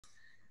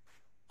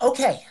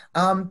Okay,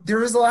 there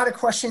was a lot of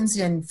questions,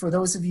 and for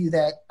those of you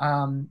that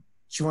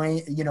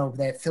joined,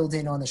 that filled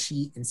in on the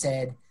sheet and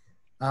said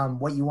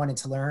what you wanted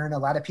to learn, a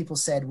lot of people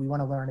said we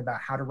want to learn about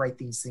how to write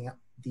these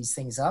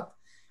things up.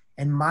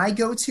 And my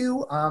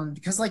go-to,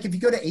 because like if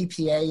you go to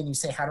APA and you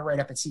say how to write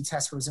up a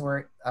t-test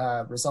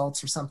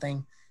results or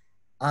something,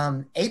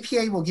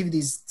 APA will give you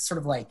these sort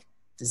of like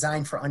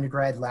designed for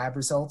undergrad lab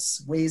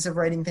results ways of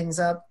writing things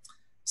up.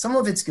 Some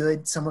of it's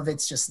good, some of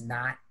it's just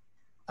not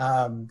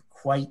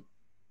quite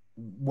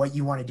what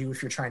you want to do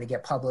if you're trying to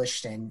get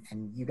published, and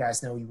you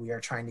guys know we are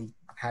trying to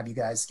have you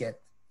guys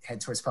head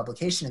towards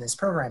publication in this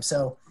program.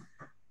 So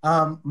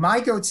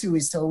my go-to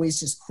is to always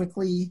just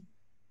quickly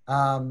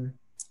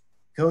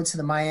go to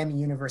the Miami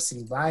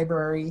University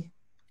Library,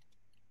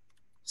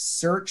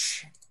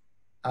 search,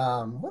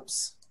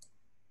 whoops.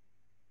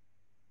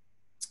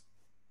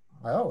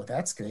 Oh,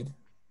 that's good.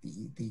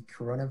 The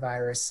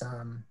coronavirus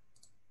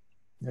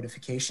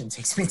notification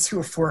takes me to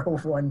a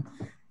 401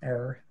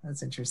 error.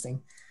 That's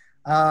interesting.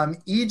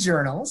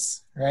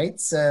 E-journals, right?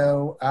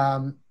 So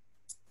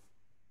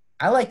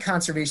I like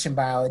conservation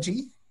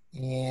biology,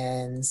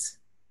 and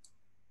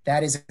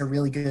that is a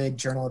really good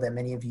journal that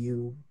many of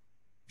you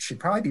should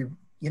probably be,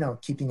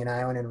 keeping an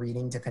eye on and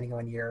reading, depending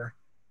on your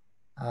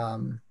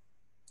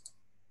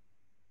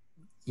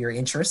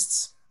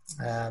interests.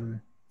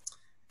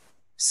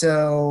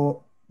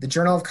 So the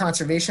Journal of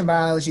Conservation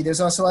Biology,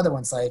 there's also other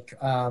ones like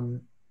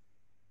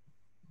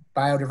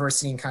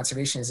Biodiversity and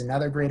Conservation is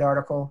another great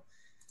article.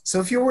 So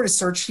if you were to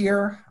search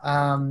here,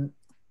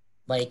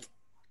 like,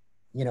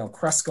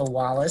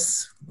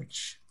 Kruskal-Wallis,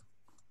 which,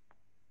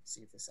 let's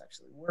see if this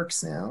actually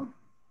works now.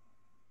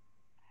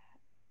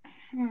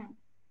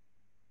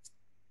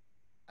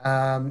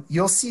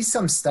 You'll see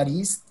some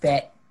studies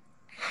that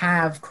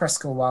have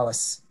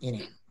Kruskal-Wallis in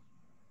it.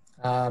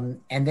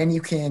 And then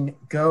you can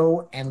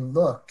go and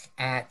look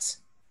at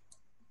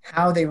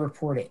how they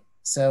report it.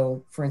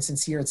 So for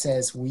instance, here it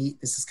says,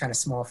 this is kind of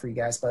small for you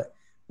guys, but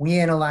we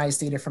analyzed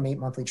data from 8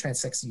 monthly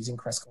transects using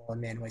Kruskal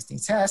and man wasting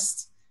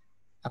tests.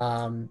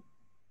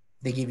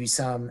 They give you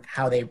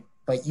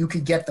but you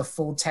could get the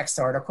full text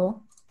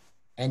article,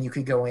 and you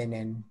could go in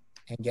and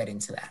get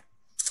into that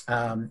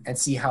and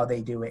see how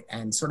they do it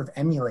and sort of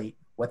emulate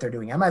what they're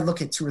doing. I might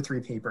look at 2 or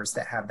 3 papers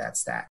that have that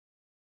stat.